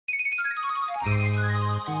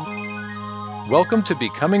Welcome to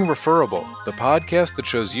Becoming Referable, the podcast that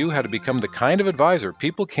shows you how to become the kind of advisor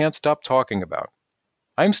people can't stop talking about.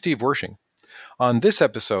 I'm Steve Wershing. On this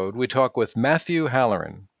episode, we talk with Matthew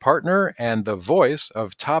Halloran, partner and the voice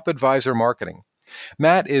of Top Advisor Marketing.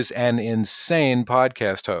 Matt is an insane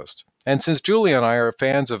podcast host. And since Julie and I are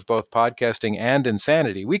fans of both podcasting and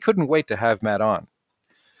insanity, we couldn't wait to have Matt on.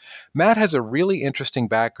 Matt has a really interesting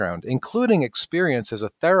background, including experience as a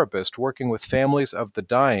therapist working with families of the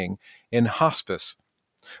dying in hospice,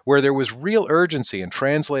 where there was real urgency in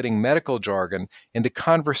translating medical jargon into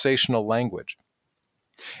conversational language.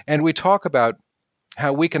 And we talk about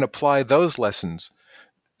how we can apply those lessons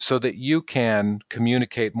so that you can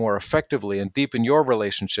communicate more effectively and deepen your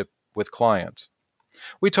relationship with clients.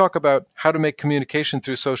 We talk about how to make communication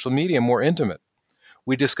through social media more intimate.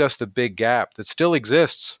 We discuss the big gap that still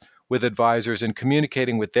exists with advisors in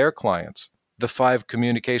communicating with their clients, the 5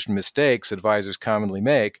 communication mistakes advisors commonly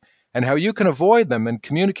make, and how you can avoid them and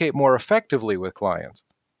communicate more effectively with clients.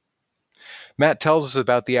 Matt tells us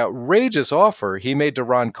about the outrageous offer he made to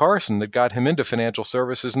Ron Carson that got him into financial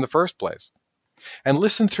services in the first place. And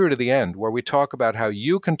listen through to the end, where we talk about how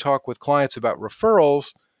you can talk with clients about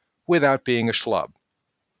referrals without being a schlub.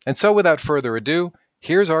 And so without further ado,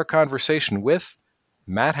 here's our conversation with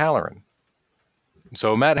Matt Halloran.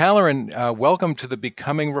 So Matt Halloran, welcome to the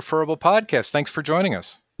Becoming Referable podcast. Thanks for joining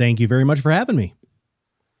us. Thank you very much for having me.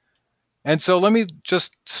 And so let me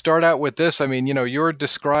just start out with this. I mean, you're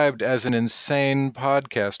described as an insane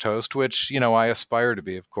podcast host, which, I aspire to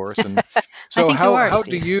be, of course. And so how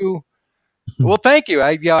do you, well, thank you.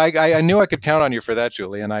 I knew I could count on you for that,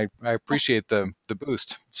 Julie, and I appreciate the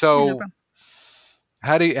boost. So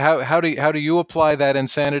how do you apply that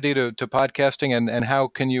insanity to podcasting, and how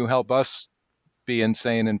can you help us be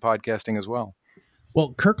insane in podcasting as well?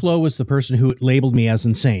 Well, Kirk Lowe was the person who labeled me as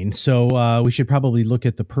insane, so we should probably look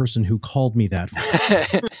at the person who called me that.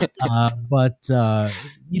 I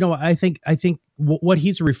think what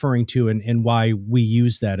he's referring to and why we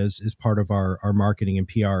use that as part of our marketing and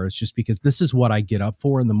PR is just because this is what I get up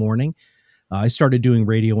for in the morning. I started doing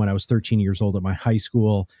radio when I was 13 years old at my high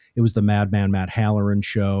school. It was the Madman Matt Halloran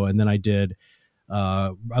show, and then I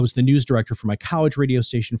was the news director for my college radio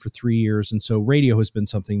station for 3 years. And so radio has been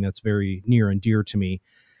something that's very near and dear to me.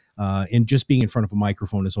 And just being in front of a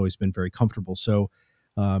microphone has always been very comfortable. So,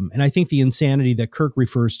 and I think the insanity that Kirk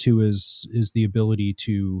refers to is the ability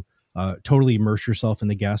to totally immerse yourself in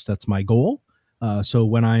the guest. That's my goal. So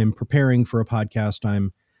when I am preparing for a podcast,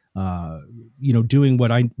 I'm, doing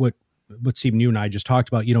what Steve, you and I just talked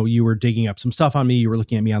about. You were digging up some stuff on me. You were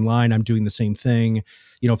looking at me online. I'm doing the same thing.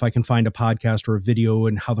 If I can find a podcast or a video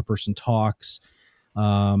and how the person talks.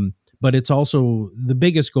 But it's also the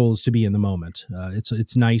biggest goal is to be in the moment.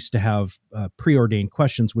 It's nice to have preordained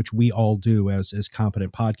questions, which we all do as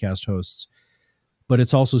competent podcast hosts. But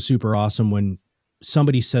it's also super awesome when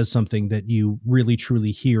somebody says something that you really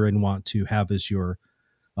truly hear and want to have as your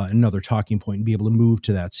another talking point and be able to move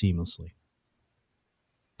to that seamlessly.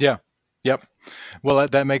 Yeah. Yep. Well,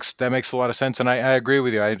 that makes a lot of sense, and I agree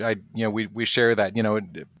with you. We share that.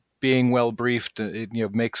 Being well briefed, it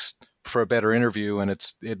makes for a better interview, and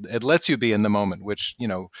it lets you be in the moment, which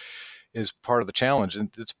is part of the challenge,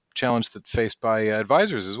 and it's a challenge that's faced by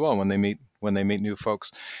advisors as well when they meet new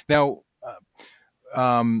folks. Now,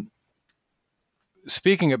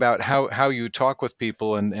 speaking about how you talk with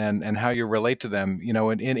people and how you relate to them,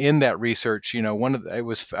 in that research, I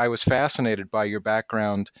was fascinated by your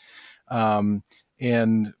background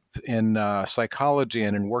in psychology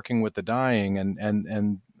and in working with the dying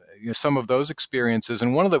and some of those experiences.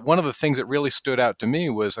 And one of the things that really stood out to me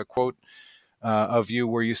was a quote of you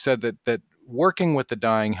where you said that working with the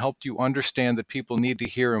dying helped you understand that people need to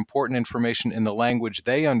hear important information in the language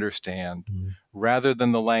they understand rather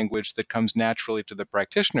than the language that comes naturally to the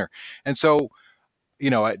practitioner. And so,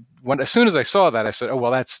 as soon as I saw that, I said, oh,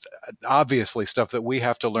 well, that's obviously stuff that we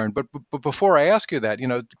have to learn. But before I ask you that,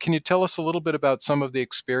 can you tell us a little bit about some of the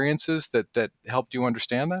experiences that helped you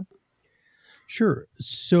understand that? Sure.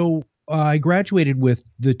 So I graduated with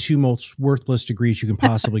the 2 most worthless degrees you can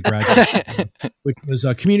possibly graduate with, which was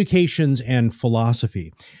communications and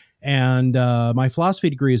philosophy. And my philosophy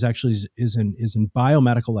degree is in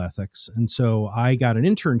biomedical ethics. And so I got an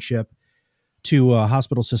internship to a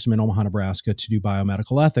hospital system in Omaha, Nebraska to do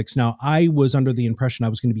biomedical ethics. Now, I was under the impression I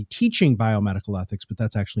was going to be teaching biomedical ethics, but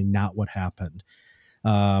that's actually not what happened.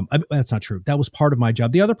 That's not true. That was part of my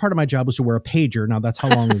job. The other part of my job was to wear a pager. Now, that's how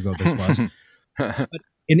long ago this was.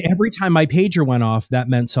 And every time my pager went off, that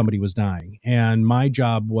meant somebody was dying. And my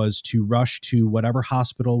job was to rush to whatever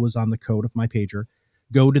hospital was on the code of my pager,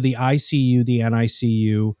 go to the ICU, the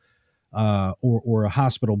NICU, or a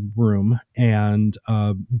hospital room and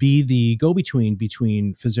be the go-between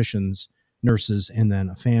between physicians, nurses, and then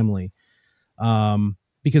a family.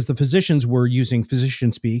 Because the physicians were using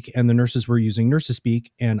physician speak and the nurses were using nurses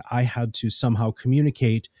speak, and I had to somehow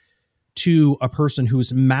communicate to a person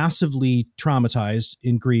who's massively traumatized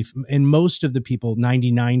in grief. And most of the people,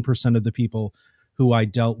 99% of the people who I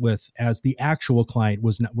dealt with as the actual client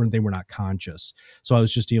they were not conscious. So I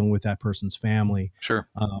was just dealing with that person's family. Sure.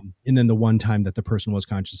 And then the one time that the person was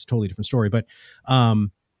conscious, is a totally different story. But,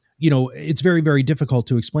 it's very, very difficult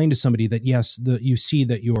to explain to somebody that, yes, you see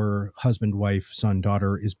that your husband, wife, son,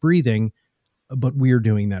 daughter is breathing, but we're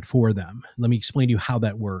doing that for them. Let me explain to you how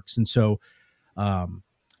that works. And so,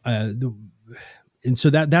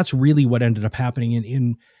 that's really what ended up happening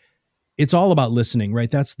in it's all about listening,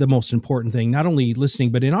 right? That's the most important thing. Not only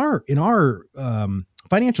listening, but in our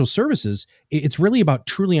financial services, it's really about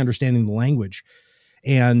truly understanding the language.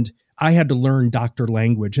 And I had to learn doctor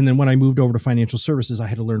language. And then when I moved over to financial services, I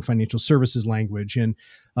had to learn financial services language. And,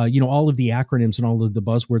 all of the acronyms and all of the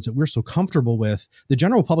buzzwords that we're so comfortable with, the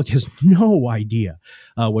general public has no idea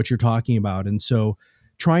what you're talking about. And so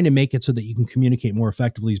trying to make it so that you can communicate more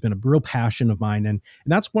effectively has been a real passion of mine. And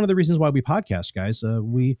that's one of the reasons why we podcast, guys.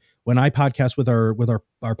 When I podcast with our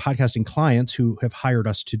podcasting clients who have hired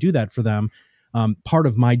us to do that for them, part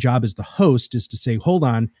of my job as the host is to say, hold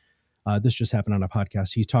on, this just happened on a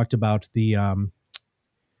podcast. He talked about the,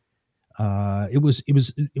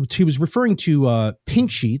 he was referring to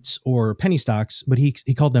pink sheets or penny stocks, but he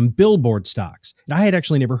called them billboard stocks. And I had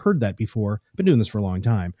actually never heard that before. I've been doing this for a long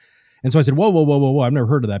time. And so I said, whoa, I've never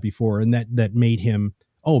heard of that before. And that made him,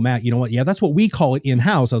 oh, Matt, you know what? Yeah, that's what we call it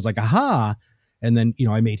in-house. I was like, aha. And then,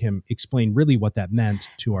 I made him explain really what that meant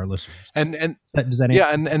to our listeners. And does that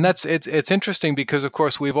yeah, and that's it's interesting because of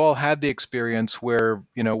course we've all had the experience where,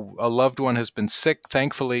 a loved one has been sick,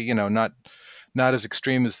 thankfully, not as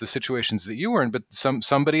extreme as the situations that you were in, but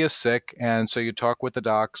somebody is sick. And so you talk with the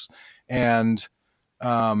docs and,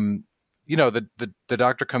 the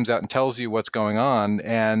doctor comes out and tells you what's going on.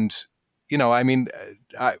 And,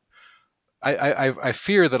 I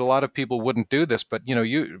fear that a lot of people wouldn't do this, but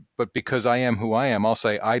but because I am who I am, I'll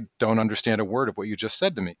say I don't understand a word of what you just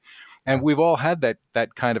said to me, and we've all had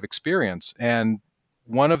that kind of experience. And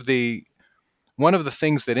one of the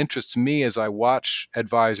things that interests me as I watch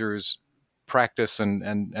advisors practice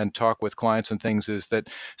and talk with clients and things is that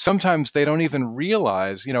sometimes they don't even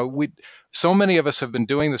realize, so many of us have been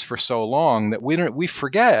doing this for so long that we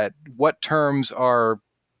forget what terms are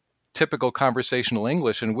typical conversational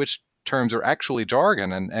English and which terms are actually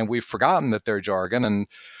jargon, and we've forgotten that they're jargon, and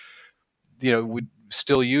we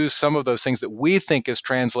still use some of those things that we think is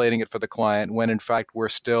translating it for the client when in fact we're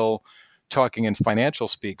still talking in financial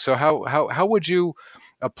speak. So how would you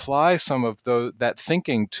apply some of that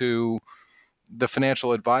thinking to the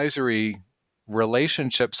financial advisory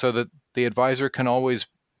relationship so that the advisor can always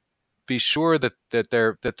be sure that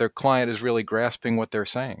their client is really grasping what they're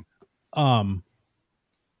saying? Well,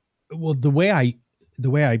 the way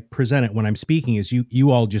I present it when I'm speaking is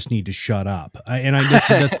you all just need to shut up.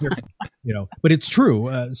 That's but it's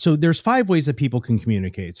true. So there's 5 ways that people can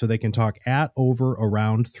communicate. So they can talk at, over,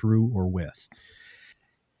 around, through, or with.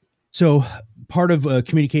 So part of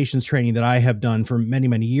communications training that I have done for many,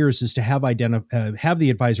 many years is to have the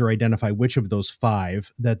advisor identify which of those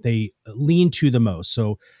 5 that they lean to the most.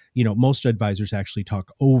 So, most advisors actually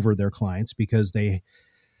talk over their clients because they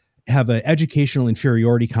have an educational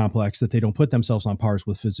inferiority complex that they don't put themselves on pars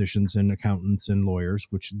with physicians and accountants and lawyers,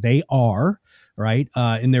 which they are, right?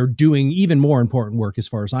 And they're doing even more important work as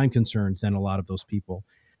far as I'm concerned than a lot of those people.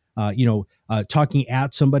 Talking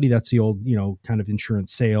at somebody, that's the old, kind of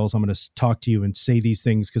insurance sales. I'm going to talk to you and say these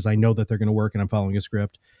things because I know that they're going to work and I'm following a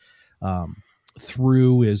script.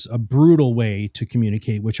 Through is a brutal way to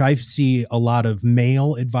communicate, which I see a lot of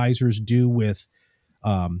male advisors do with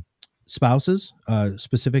spouses,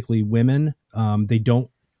 specifically women. They don't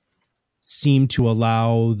seem to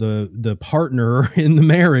allow the partner in the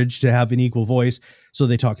marriage to have an equal voice. So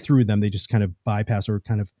they talk through them. They just kind of bypass or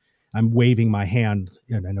kind of, I'm waving my hand.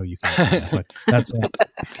 And I know you can't see that, but that's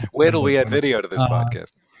wait till we add video to this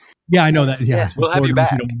podcast. Yeah, I know that. Yeah. We'll have you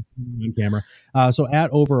back on camera. So at,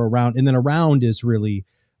 over, around, and then around is really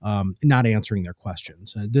not answering their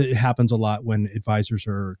questions. It happens a lot when advisors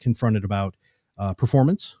are confronted about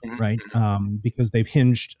performance, right? Because they've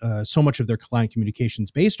hinged so much of their client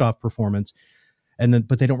communications based off performance,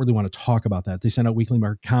 but they don't really want to talk about that. They send out weekly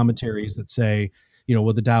market commentaries that say,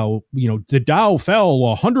 well, the Dow fell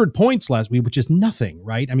 100 points last week, which is nothing,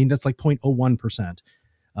 right? I mean, that's like 0.01%.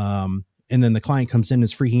 And then the client comes in and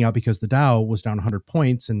is freaking out because the Dow was down 100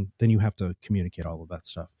 points. And then you have to communicate all of that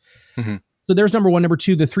stuff. Mm-hmm. So there's number one. Number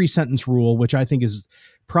two, the 3-sentence rule, which I think is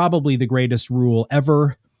probably the greatest rule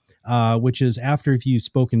ever, which is after if you've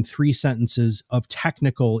spoken 3 sentences of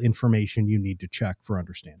technical information, you need to check for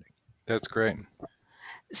understanding. That's great.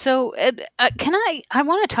 So I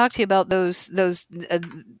want to talk to you about those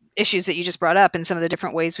issues that you just brought up and some of the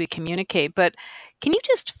different ways we communicate, but can you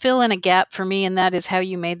just fill in a gap for me? And that is how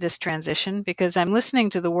you made this transition, because I'm listening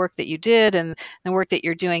to the work that you did and the work that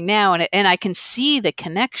you're doing now. And I can see the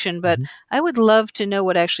connection, but I would love to know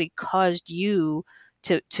what actually caused you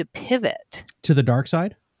to pivot to the dark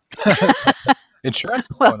side. Insurance.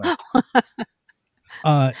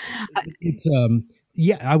 It's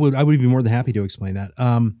I would be more than happy to explain that.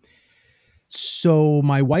 So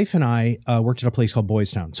my wife and I worked at a place called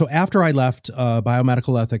Boys Town. So after I left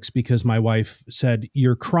biomedical ethics, because my wife said,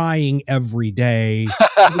 "You're crying every day,"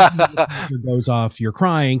 it goes off. You're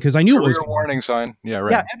crying, because I knew it was a warning sign. Yeah,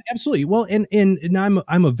 right. Yeah, absolutely. Well, and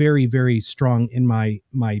I'm a very, very strong in my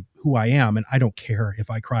who I am, and I don't care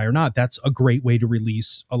if I cry or not. That's a great way to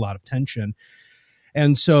release a lot of tension.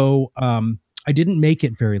 And so I didn't make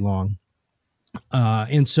it very long.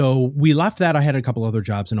 And so we left that. I had a couple other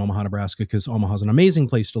jobs in Omaha, Nebraska, because Omaha's an amazing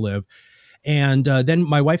place to live. And then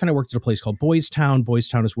my wife and I worked at a place called Boys Town. Boys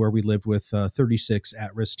Town is where we lived with 36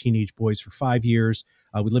 at-risk teenage boys for 5 years.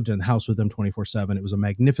 We lived in the house with them 24/7. It was a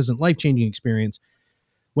magnificent, life-changing experience.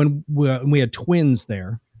 When we had twins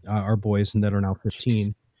there, our boys, and that are now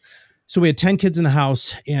 15. So we had 10 kids in the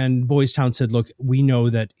house, and Boys Town said, "Look, we know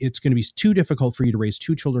that it's going to be too difficult for you to raise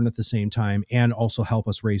 2 children at the same time and also help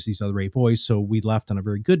us raise these other 8 boys." So we left on a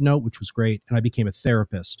very good note, which was great. And I became a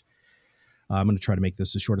therapist. I'm going to try to make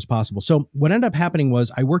this as short as possible. So what ended up happening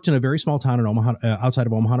was I worked in a very small town in Omaha, outside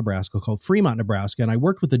of Omaha, Nebraska, called Fremont, Nebraska. And I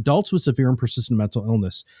worked with adults with severe and persistent mental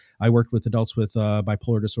illness. I worked with adults with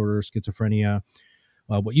bipolar disorder, schizophrenia,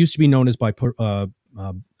 what used to be known as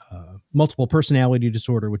multiple personality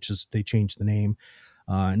disorder, which is, they changed the name,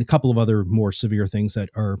 and a couple of other more severe things that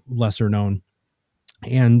are lesser known.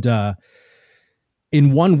 And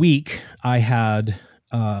in 1 week, I had,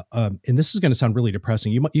 and this is going to sound really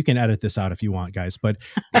depressing. You can edit this out if you want, guys. But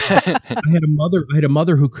I had a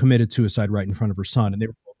mother who committed suicide right in front of her son, and they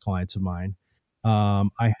were both clients of mine.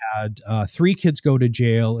 I had 3 kids go to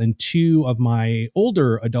jail, and 2 of my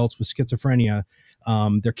older adults with schizophrenia,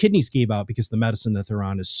 their kidneys gave out because the medicine that they're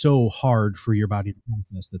on is so hard for your body to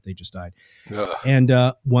process that they just died. Ugh. And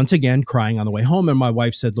once again, crying on the way home. And my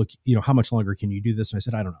wife said, "Look, how much longer can you do this?" And I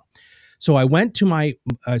said, "I don't know." So I went to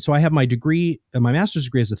so I have my degree, my master's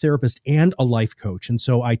degree as a therapist and a life coach. And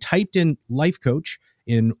so I typed in life coach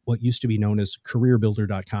in what used to be known as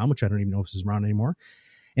careerbuilder.com, which I don't even know if this is around anymore.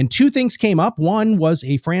 And 2 things came up. One was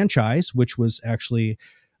a franchise, which was actually,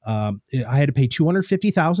 I had to pay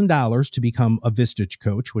 $250,000 to become a Vistage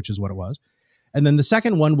coach, which is what it was. And then the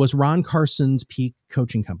second one was Ron Carson's Peak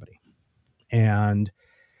Coaching Company. And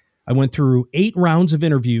I went through 8 rounds of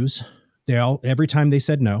interviews. Every time they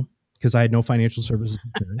said no, because I had no financial services.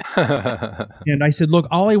 And I said, "Look,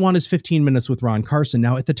 all I want is 15 minutes with Ron Carson."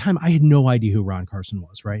 Now, at the time, I had no idea who Ron Carson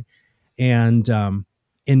was, right? And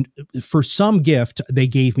for some gift, they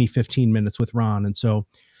gave me 15 minutes with Ron. And so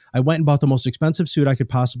I went and bought the most expensive suit I could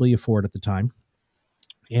possibly afford at the time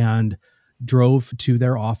and drove to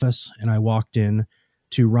their office. And I walked in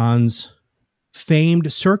to Ron's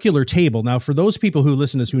famed circular table. Now, for those people who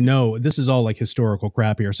listen to us who know, this is all like historical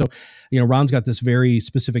crap here. So, Ron's got this very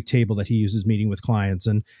specific table that he uses meeting with clients.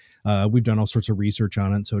 And we've done all sorts of research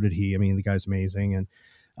on it. And so did he. I mean, the guy's amazing.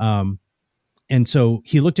 And so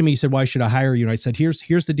he looked at me, he said, "Why should I hire you?" And I said, here's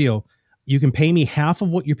the deal. You can pay me half of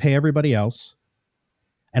what you pay everybody else.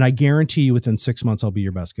 And I guarantee you within 6 months, I'll be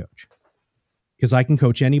your best coach, because I can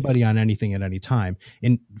coach anybody on anything at any time.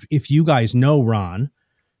 And if you guys know Ron,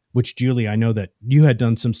 which Julie, I know that you had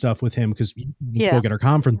done some stuff with him because you spoke at our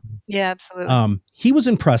conference. Yeah, absolutely. He was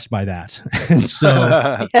impressed by that. And so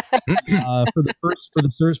for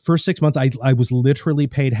the first 6 months, I was literally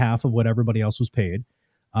paid half of what everybody else was paid.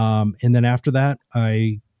 And then after that,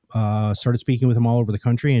 I started speaking with him all over the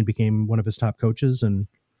country and became one of his top coaches. And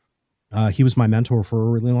he was my mentor for a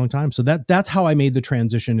really long time. So that's how I made the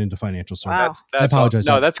transition into financial services. Wow. I apologize.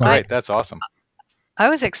 Awesome. No, that's great. That's awesome. I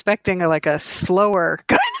was expecting a slower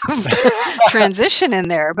kind of transition in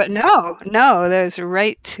there, but no, there's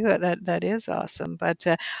right to it. That is awesome. But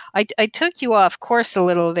I took you off course a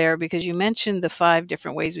little there because you mentioned the 5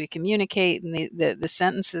 different ways we communicate and the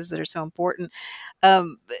sentences that are so important.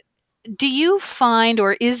 Do you find,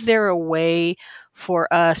 or is there a way for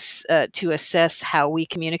us to assess how we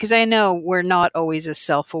communicate? Because I know we're not always as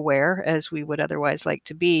self-aware as we would otherwise like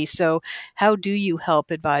to be. So how do you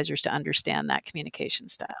help advisors to understand that communication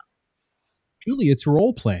style? Julie, it's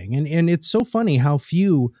role playing. And it's so funny how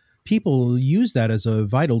few people use that as a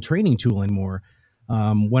vital training tool anymore.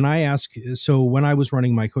 When I was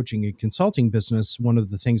running my coaching and consulting business, one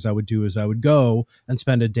of the things I would do is I would go and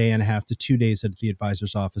spend a day and a half to 2 days at the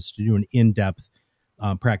advisor's office to do an in-depth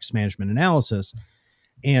practice management analysis.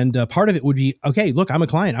 And part of it would be, okay, look, I'm a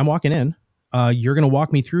client. I'm walking in. You're going to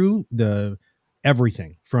walk me through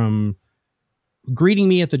everything from greeting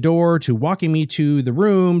me at the door to walking me to the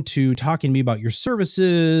room to talking to me about your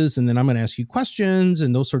services. And then I'm going to ask you questions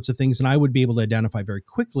and those sorts of things. And I would be able to identify very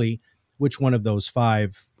quickly which one of those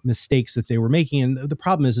 5 mistakes that they were making. And the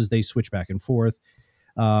problem is they switch back and forth.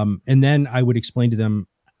 And then I would explain to them,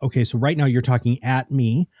 okay, so right now you're talking at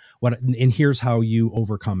me, and here's how you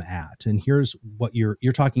overcome at, and here's what you're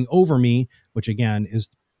talking over me, which again is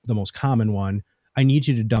the most common one. I need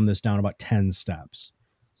you to dumb this down about 10 steps.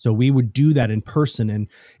 So we would do that in person, and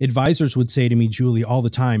advisors would say to me, Julie, all the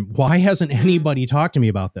time, why hasn't anybody talked to me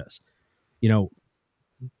about this? You're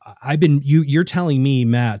telling me,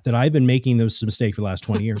 Matt, that I've been making this mistake for the last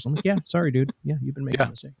 20 years. I'm like, yeah, sorry, dude. Yeah, you've been making a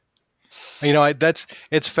mistake.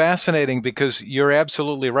 It's fascinating because you're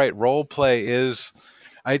absolutely right. Role play is,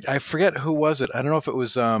 I forget who was it. I don't know if it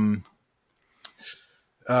was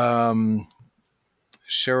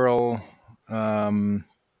Cheryl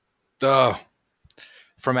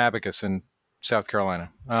from Abacus in South Carolina.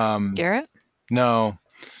 Garrett? No,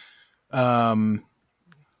 Cheryl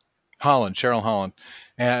Holland,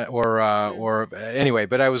 or anyway.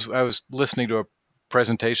 But I was listening to a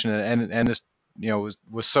presentation, and this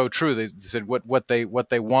was so true. They said what they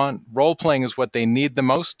want. Role playing is what they need the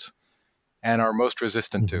most and are most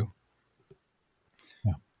resistant to.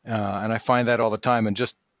 Yeah. And I find that all the time. And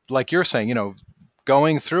just like you're saying,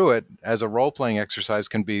 going through it as a role playing exercise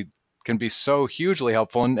can be so hugely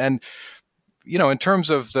helpful. And in terms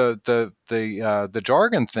of the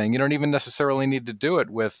jargon thing, you don't even necessarily need to do it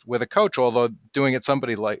with a coach, although doing it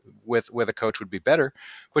somebody like with a coach would be better.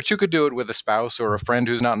 But you could do it with a spouse or a friend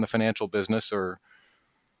who's not in the financial business or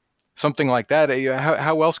something like that.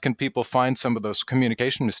 How else can people find some of those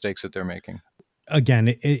communication mistakes that they're making?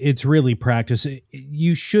 Again, it's really practice.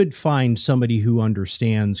 You should find somebody who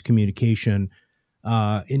understands communication.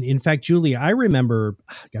 In fact, Julie, I remember,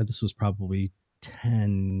 God, this was probably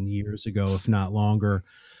 10 years ago, if not longer.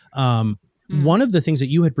 One of the things that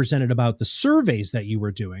you had presented about the surveys that you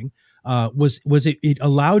were doing was it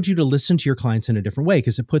allowed you to listen to your clients in a different way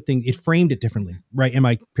because it framed it differently, right? Am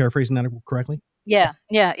I paraphrasing that correctly? Yeah,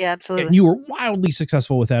 absolutely. And you were wildly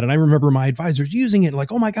successful with that. And I remember my advisors using it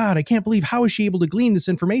like, oh my God, I can't believe, how is she able to glean this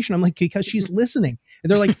information? I'm like, because she's listening. And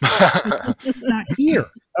they're like, she's not here.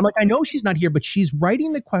 I'm like, I know she's not here, but she's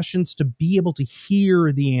writing the questions to be able to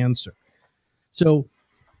hear the answer. So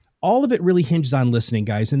all of it really hinges on listening,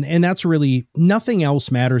 guys. And that's really, nothing else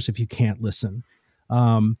matters if you can't listen.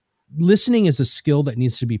 Listening is a skill that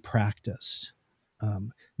needs to be practiced.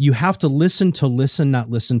 You have to listen, not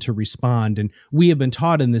listen to respond. And we have been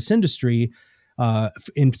taught in this industry,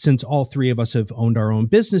 since all 3 of us have owned our own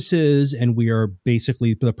businesses and we are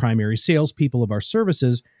basically the primary salespeople of our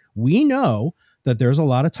services, we know that there's a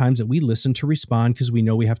lot of times that we listen to respond because we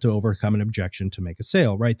know we have to overcome an objection to make a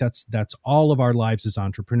sale, right? That's all of our lives as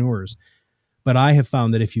entrepreneurs. But I have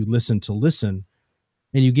found that if you listen to listen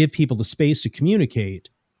and you give people the space to communicate,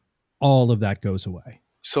 all of that goes away.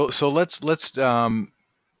 So let's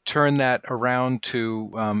turn that around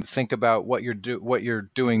to think about what you're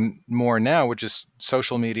doing more now, which is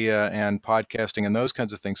social media and podcasting and those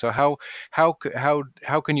kinds of things. So how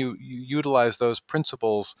can you utilize those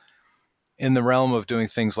principles in the realm of doing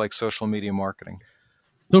things like social media marketing?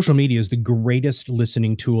 Social media is the greatest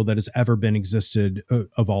listening tool that has ever been existed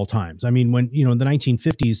of all times. I mean, when, in the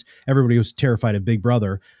 1950s, everybody was terrified of Big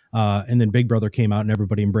Brother. And then Big Brother came out and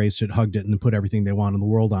everybody embraced it, hugged it, and put everything they want in the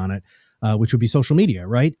world on it, which would be social media,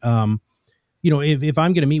 right? If I'm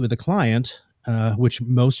going to meet with a client, which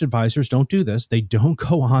most advisors don't do this, they don't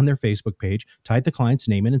go on their Facebook page, type the client's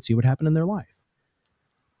name in and see what happened in their life.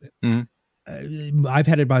 Mm-hmm. I've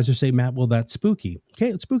had advisors say, Matt, well, that's spooky. Okay,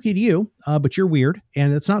 it's spooky to you, but you're weird,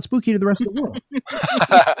 and it's not spooky to the rest of the world.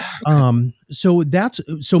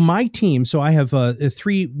 So my team, so I have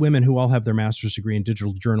 3 women who all have their master's degree in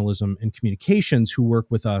digital journalism and communications who work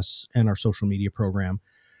with us and our social media program.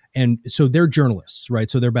 And so they're journalists, right?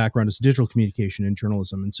 So their background is digital communication and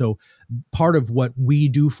journalism. And so part of what we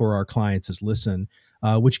do for our clients is listen,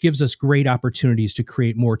 which gives us great opportunities to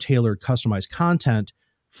create more tailored, customized content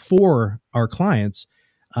for our clients.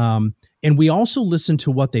 And we also listen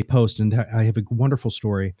to what they post. And I have a wonderful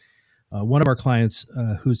story. One of our clients,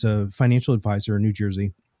 who's a financial advisor in New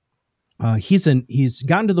Jersey, he's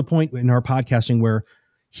gotten to the point in our podcasting where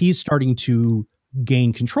he's starting to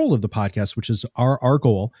gain control of the podcast, which is our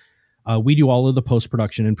goal. We do all of the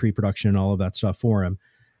post-production and pre-production and all of that stuff for him.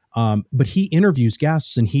 But he interviews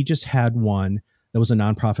guests, and he just had one that was a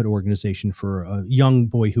nonprofit organization for a young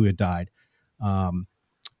boy who had died.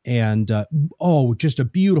 Just a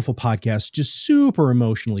beautiful podcast, just super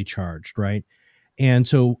emotionally charged, right? And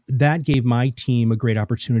so that gave my team a great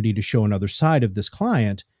opportunity to show another side of this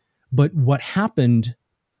client. But what happened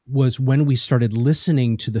was when we started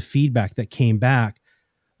listening to the feedback that came back,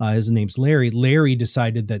 his name's Larry. Larry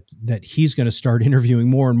decided that he's going to start interviewing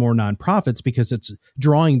more and more nonprofits because it's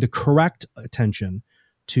drawing the correct attention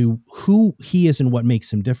to who he is and what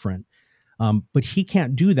makes him different. But he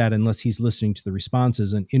can't do that unless he's listening to the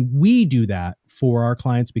responses. And we do that for our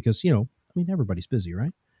clients because, everybody's busy,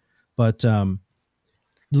 right? But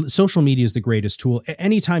social media is the greatest tool.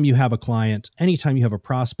 Anytime you have a client, anytime you have a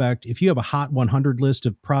prospect, if you have a hot 100 list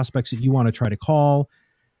of prospects that you want to try to call,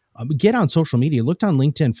 get on social media, look on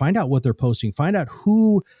LinkedIn, find out what they're posting, find out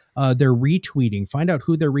who they're retweeting, find out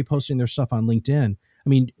who they're reposting their stuff on LinkedIn. I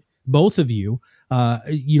mean, both of you,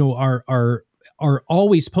 are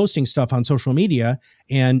always posting stuff on social media,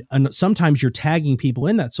 and sometimes you're tagging people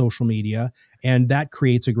in that social media, and that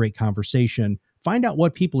creates a great conversation. Find out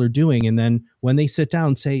what people are doing, and then when they sit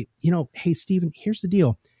down, say, hey, Stephen, here's the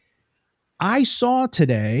deal. I saw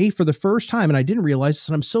today for the first time, and I didn't realize this,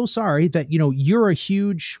 and I'm so sorry that, you're a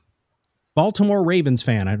huge Baltimore Ravens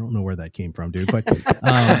fan. I don't know where that came from, dude, but,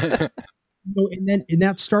 and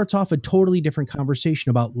that starts off a totally different conversation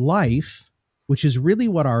about life, which is really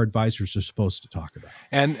what our advisors are supposed to talk about.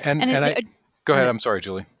 Go ahead. I'm sorry,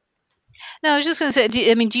 Julie. No, I was just going to say,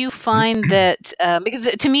 do you find that, because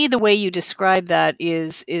to me, the way you describe that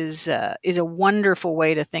is a wonderful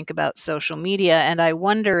way to think about social media. And I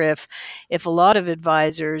wonder if a lot of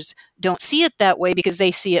advisors don't see it that way because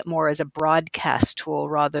they see it more as a broadcast tool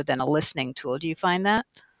rather than a listening tool. Do you find that?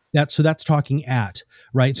 That's talking at,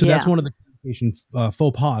 right? So that's one of the communication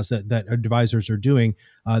faux pas that advisors are doing.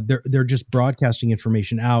 They're just broadcasting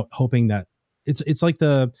information out, hoping that it's like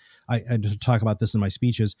I talk about this in my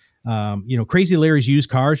speeches. Crazy Larry's used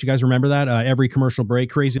cars. You guys remember that? Every commercial break,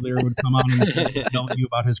 Crazy Larry would come on and tell you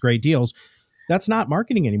about his great deals. That's not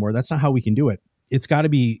marketing anymore. That's not how we can do it. It's got to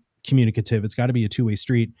be communicative. It's got to be a two-way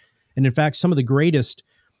street. And in fact, some of the greatest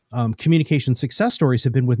communication success stories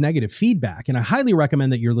have been with negative feedback. And I highly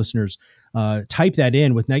recommend that your listeners type that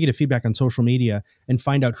in with negative feedback on social media and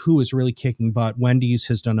find out who is really kicking butt. Wendy's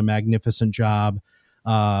has done a magnificent job.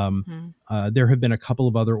 There have been a couple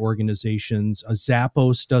of other organizations.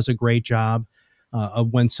 Zappos does a great job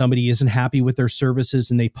of when somebody isn't happy with their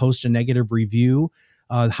services and they post a negative review.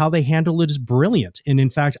 How they handle it is brilliant. And in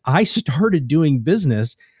fact, I started doing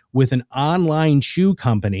business with an online shoe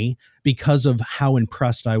company because of how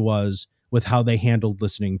impressed I was with how they handled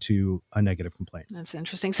listening to a negative complaint. That's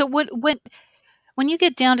interesting. So when you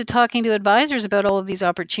get down to talking to advisors about all of these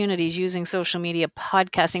opportunities using social media,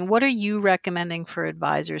 podcasting, what are you recommending for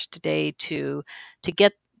advisors today to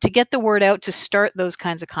get the word out, to start those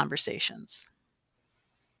kinds of conversations?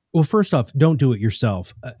 Well, first off, don't do it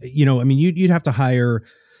yourself. You'd have to hire,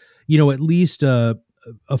 at least a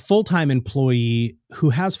full-time employee who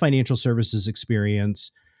has financial services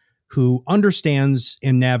experience, who understands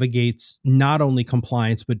and navigates not only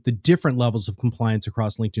compliance, but the different levels of compliance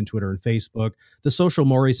across LinkedIn, Twitter, and Facebook, the social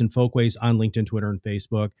mores and folkways on LinkedIn, Twitter, and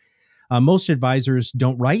Facebook. Most advisors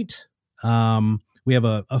don't write. We have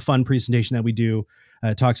a fun presentation that we do.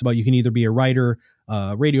 It talks about you can either be a writer,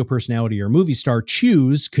 radio personality, or a movie star.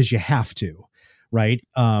 Choose, because you have to, right?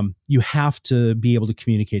 You have to be able to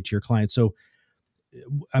communicate to your clients. So,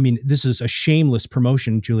 this is a shameless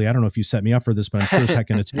promotion, Julie. I don't know if you set me up for this, but I'm sure it's heck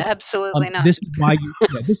going to take. Absolutely not. This is why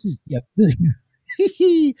this is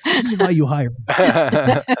why you hire.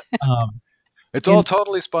 It's all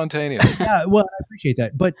totally spontaneous. Yeah, well, I appreciate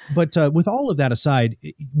that. But with all of that aside,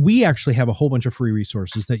 we actually have a whole bunch of free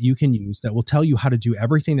resources that you can use that will tell you how to do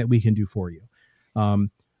everything that we can do for you.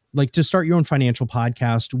 Like to start your own financial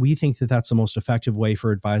podcast, we think that that's the most effective way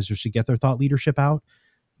for advisors to get their thought leadership out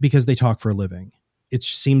because they talk for a living. It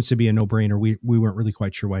seems to be a no-brainer. We weren't really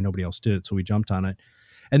quite sure why nobody else did it, so we jumped on it.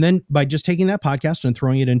 And then by just taking that podcast and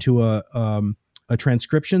throwing it into a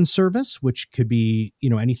transcription service, which could be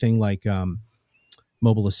anything like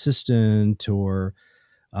Mobile Assistant or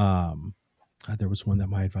there was one that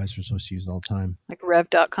my advisors used to use all the time, like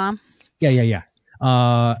Rev.com. Yeah.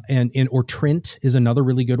 or Trint is another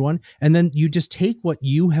really good one. And then you just take what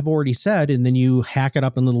you have already said, and then you hack it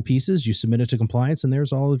up in little pieces. You submit it to compliance, and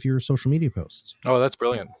there's all of your social media posts. Oh, that's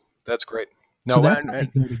brilliant. That's great. No, so that's how they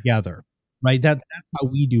go together, right? That's how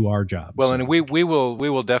we do our job. Well, so. And we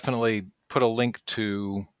will definitely put a link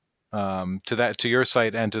to your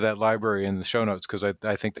site and to that library in the show notes, because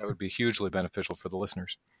I think that would be hugely beneficial for the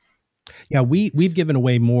listeners. Yeah, we've given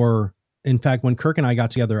away more. In fact, when Kirk and I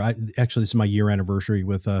got together, actually this is my year anniversary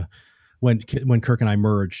with when Kirk and I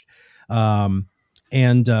merged,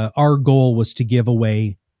 and our goal was to give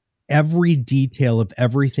away every detail of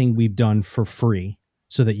everything we've done for free,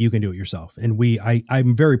 so that you can do it yourself. And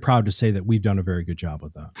I'm very proud to say that we've done a very good job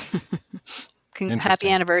with that. Happy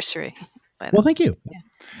anniversary. Well, thank you. Yeah.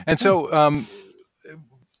 And so,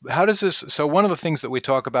 how does this? So one of the things that we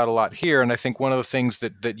talk about a lot here, and I think one of the things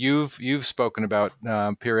that you've spoken about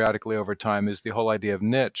periodically over time, is the whole idea of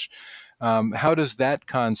niche. How does that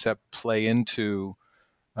concept play into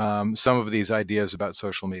some of these ideas about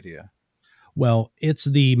social media? Well, it's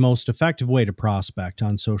the most effective way to prospect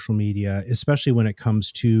on social media, especially when it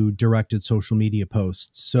comes to directed social media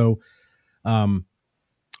posts. So,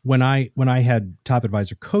 when I had Top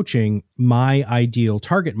Advisor Coaching, my ideal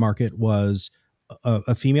target market was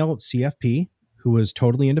a female CFP who was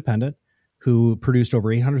totally independent, who produced over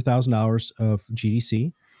 $800,000 of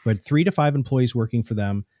GDC, who had 3 to 5 employees working for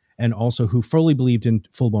them, and also who fully believed in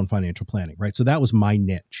full-blown financial planning, right? So that was my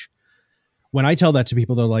niche. When I tell that to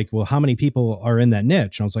people, they're like, well, how many people are in that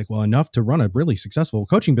niche? And I was like, well, enough to run a really successful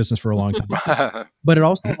coaching business for a long time. But it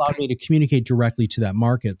also allowed me to communicate directly to that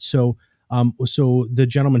market. So the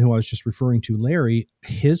gentleman who I was just referring to, Larry,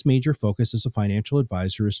 his major focus as a financial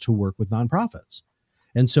advisor is to work with nonprofits.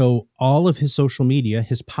 And so all of his social media,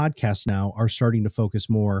 his podcasts now are starting to focus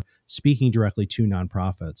more speaking directly to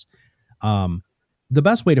nonprofits. The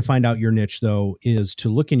best way to find out your niche, though, is to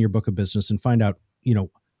look in your book of business and find out,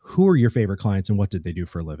 who are your favorite clients and what did they do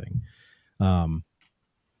for a living?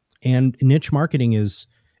 And niche marketing is,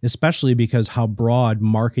 especially because how broad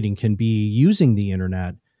marketing can be using the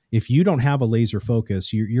internet, if you don't have a laser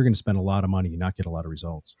focus, you're going to spend a lot of money and not get a lot of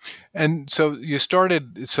results. And so you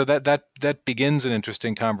started, so that begins an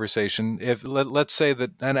interesting conversation. If let's say that,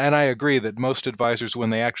 and I agree that most advisors, when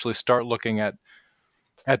they actually start looking at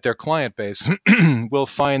their client base, will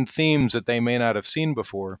find themes that they may not have seen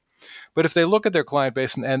before. But if they look at their client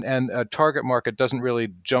base and a target market doesn't really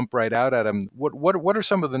jump right out at them, what are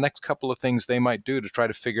some of the next couple of things they might do to try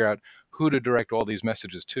to figure out who to direct all these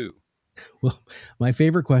messages to? Well, my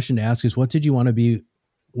favorite question to ask is, what did you want to be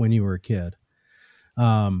when you were a kid?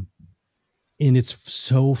 And it's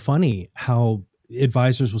so funny how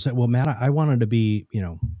advisors will say, well, Matt, I wanted to be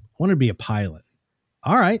a pilot.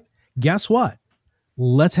 All right, guess what?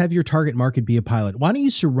 Let's have your target market be a pilot. Why don't you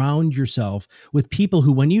surround yourself with people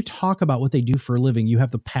who, when you talk about what they do for a living, you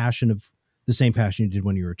have the same passion you did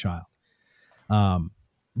when you were a child.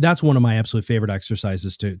 That's one of my absolute favorite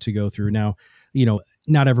exercises to go through. Now,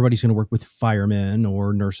 not everybody's going to work with firemen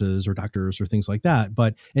or nurses or doctors or things like that,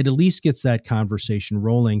 but it at least gets that conversation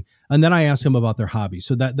rolling. And then I ask them about their hobbies.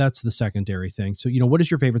 So that's the secondary thing. So, what is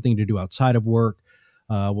your favorite thing to do outside of work?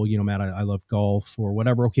 Well, Matt, I love golf or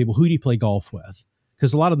whatever. Okay, well, who do you play golf with?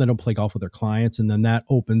 Because a lot of them don't play golf with their clients. And then that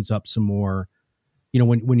opens up some more,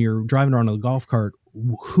 when you're driving around in a golf cart,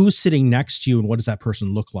 who's sitting next to you and what does that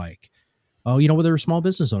person look like? Oh, well, they're a small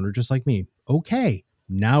business owner, just like me. Okay,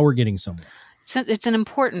 now we're getting somewhere. It's an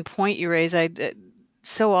important point you raise.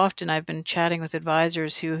 So often I've been chatting with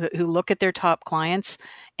advisors who look at their top clients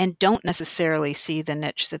and don't necessarily see the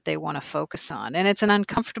niche that they want to focus on. And it's an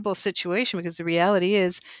uncomfortable situation because the reality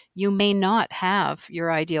is you may not have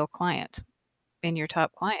your ideal client in your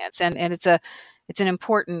top clients. And it's an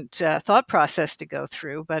important thought process to go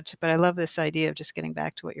through. But I love this idea of just getting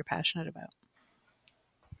back to what you're passionate about.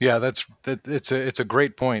 Yeah, it's a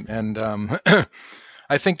great point. And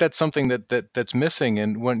I think that's something that's missing.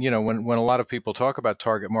 And when a lot of people talk about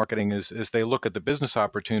target marketing is they look at the business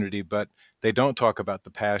opportunity, but they don't talk about the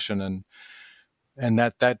passion, and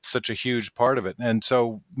that's such a huge part of it. And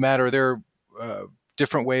so, Matt, are there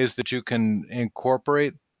different ways that you can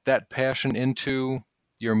incorporate that passion into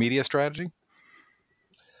your media strategy?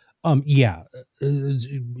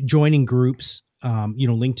 Joining groups.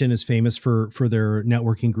 LinkedIn is famous for their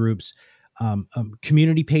networking groups.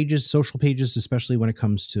 Community pages, social pages, especially when it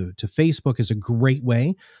comes to Facebook, is a great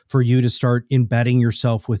way for you to start embedding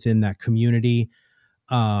yourself within that community.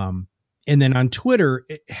 And then on Twitter,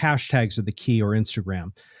 hashtags are the key, or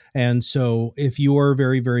Instagram. And so if you are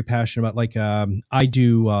very, very passionate about, I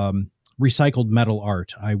do recycled metal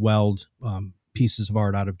art. I weld pieces of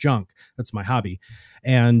art out of junk. That's my hobby.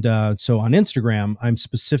 And so on Instagram, I'm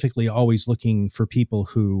specifically always looking for people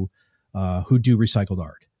who do recycled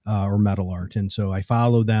art or metal art. And so I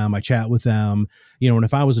follow them, I chat with them, and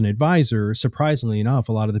if I was an advisor, surprisingly enough,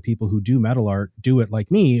 a lot of the people who do metal art do it like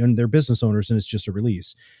me, and they're business owners, and it's just a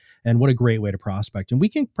release. And what a great way to prospect. And we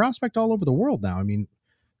can prospect all over the world now. I mean,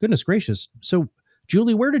 goodness gracious. So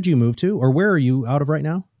Julie, where did you move to, or where are you out of right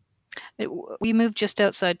now? We moved just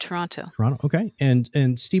outside Toronto. Toronto. Okay.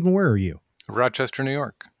 And Stephen, where are you? Rochester, New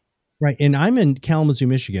York. Right. And I'm in Kalamazoo,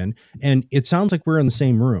 Michigan, and it sounds like we're in the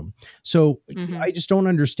same room. So I just don't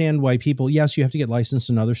understand why people, yes, you have to get licensed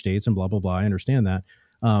in other states and blah, blah, blah. I understand that.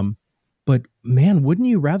 But man, wouldn't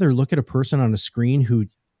you rather look at a person on a screen who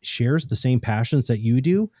shares the same passions that you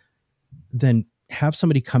do than have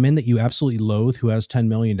somebody come in that you absolutely loathe, who has $10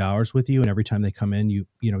 million with you, and every time they come in, you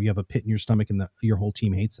have a pit in your stomach, and your whole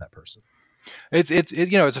team hates that person? It's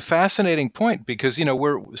a fascinating point, because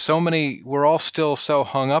we're all still so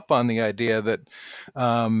hung up on the idea that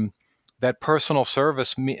that personal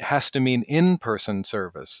service has to mean in-person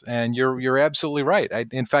service, and you're absolutely right.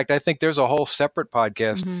 In fact, I think there's a whole separate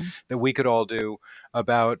podcast that we could all do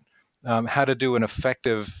about how to do an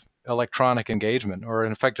effective electronic engagement or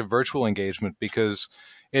an effective virtual engagement, because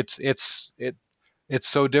it's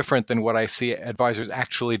so different than what I see advisors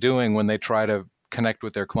actually doing when they try to connect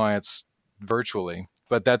with their clients virtually.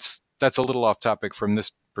 But that's a little off topic from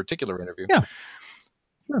this particular interview. Yeah.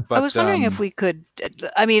 Sure. But, I was wondering if we could,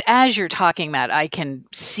 as you're talking, Matt, I can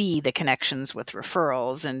see the connections with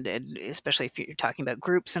referrals, and especially if you're talking about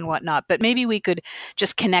groups and whatnot, but maybe we could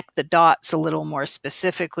just connect the dots a little more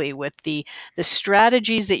specifically with the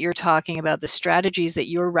strategies that you're talking about, the strategies that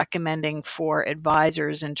you're recommending for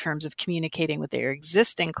advisors in terms of communicating with their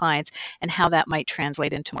existing clients, and how that might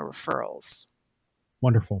translate into more referrals.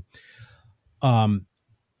 Wonderful.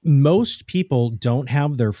 Most people don't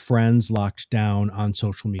have their friends locked down on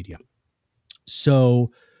social media. So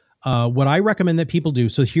what I recommend that people do,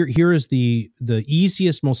 so here is the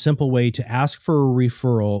easiest, most simple way to ask for a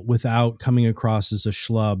referral without coming across as a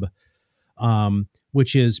schlub,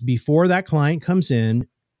 which is, before that client comes in,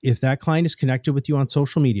 if that client is connected with you on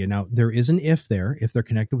social media, now there is an if they're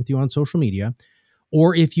connected with you on social media,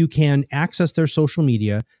 or if you can access their social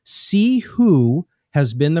media, see who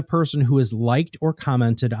has been the person who has liked or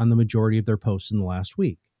commented on the majority of their posts in the last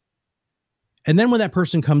week. And then when that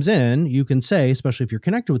person comes in, you can say, especially if you're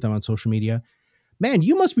connected with them on social media, man,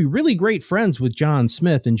 you must be really great friends with John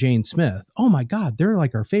Smith and Jane Smith. Oh my God, they're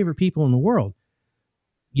like our favorite people in the world.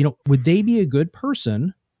 Would they be a good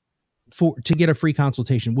person to get a free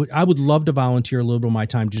consultation? I would love to volunteer a little bit of my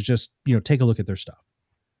time to just, take a look at their stuff,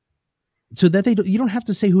 so that you don't have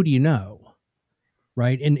to say, who do you know?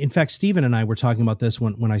 Right. And in fact, Stephen and I were talking about this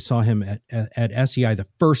when I saw him at SEI the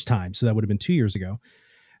first time. So that would have been 2 years ago.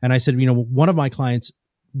 And I said, one of my clients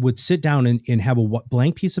would sit down and have a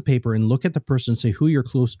blank piece of paper and look at the person and say, who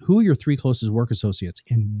are your three closest work associates,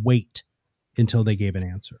 and wait until they gave an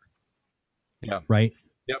answer. Yeah. Right.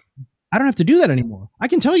 Yep. I don't have to do that anymore. I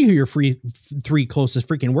can tell you who your three closest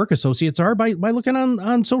freaking work associates are by looking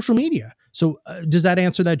on social media. So does that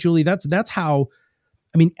answer that, Julie? That's how.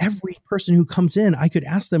 Every person who comes in, I could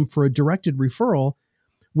ask them for a directed referral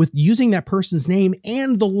with using that person's name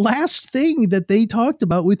and the last thing that they talked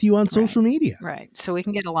about with you on social media. Right. So we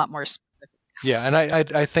can get a lot more specific. Yeah. And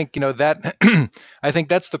I think, that I think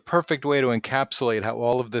that's the perfect way to encapsulate how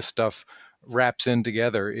all of this stuff wraps in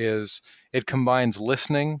together. Is it combines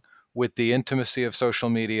listening with the intimacy of social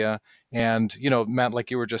media. And, Matt,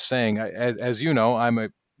 like you were just saying, as you know, I'm a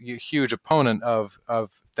huge opponent of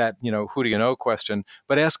that, who do you know question,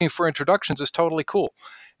 but asking for introductions is totally cool.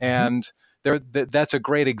 And that's a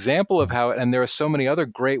great example of how, and there are so many other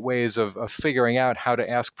great ways of figuring out how to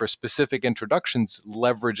ask for specific introductions,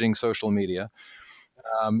 leveraging social media.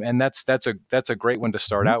 And that's a great one to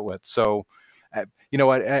start out with. So,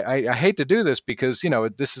 I hate to do this, because,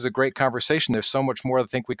 this is a great conversation. There's so much more I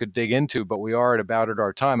think we could dig into, but we are at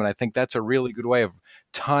our time. And I think that's a really good way of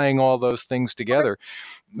tying all those things together.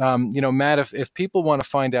 Matt, if people want to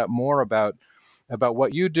find out more about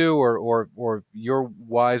what you do or your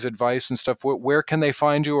wise advice and stuff, where can they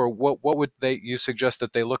find you, or what would you suggest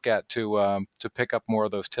that they look at to pick up more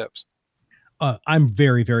of those tips? I'm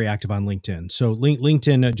very, very active on LinkedIn. So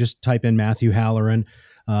LinkedIn, just type in Matthew Halloran.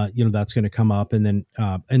 That's going to come up, and then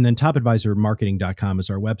topadvisormarketing.com is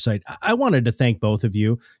our website. I wanted to thank both of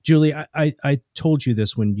you. Julie, I told you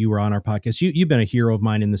this when you were on our podcast. You've been a hero of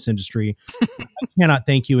mine in this industry. I cannot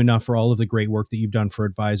thank you enough for all of the great work that you've done for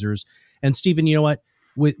advisors. And Stephen, you know what?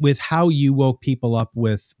 with how you woke people up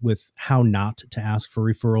with how not to ask for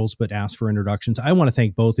referrals, but ask for introductions. I want to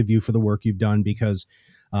thank both of you for the work you've done, because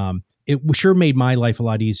it sure made my life a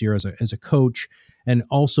lot easier as a coach. And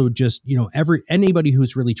also just, anybody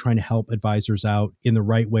who's really trying to help advisors out in the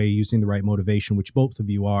right way, using the right motivation, which both of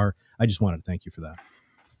you are. I just wanted to thank you for that.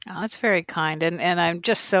 Oh, that's very kind. And I'm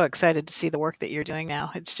just so excited to see the work that you're doing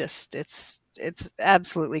now. It's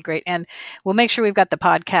absolutely great. And we'll make sure we've got the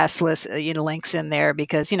podcast list, links in there,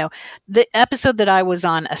 because, the episode that I was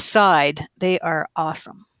on aside, they are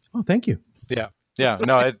awesome. Oh, thank you. Yeah. Yeah,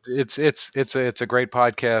 no, it's a great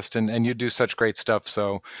podcast, and you do such great stuff.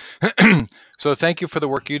 So, so thank you for the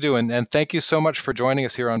work you do, and thank you so much for joining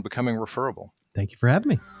us here on Becoming Referable. Thank you for having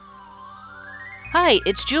me. Hi,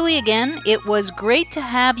 it's Julie again. It was great to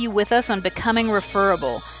have you with us on Becoming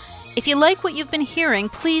Referable. If you like what you've been hearing,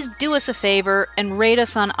 please do us a favor and rate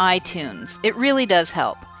us on iTunes. It really does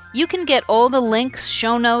help. You can get all the links,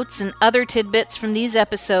 show notes, and other tidbits from these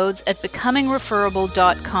episodes at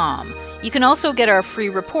becomingreferable.com. You can also get our free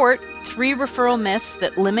report, 3 Referral Myths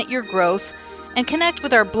That Limit Your Growth, and connect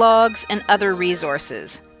with our blogs and other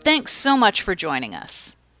resources. Thanks so much for joining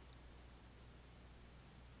us.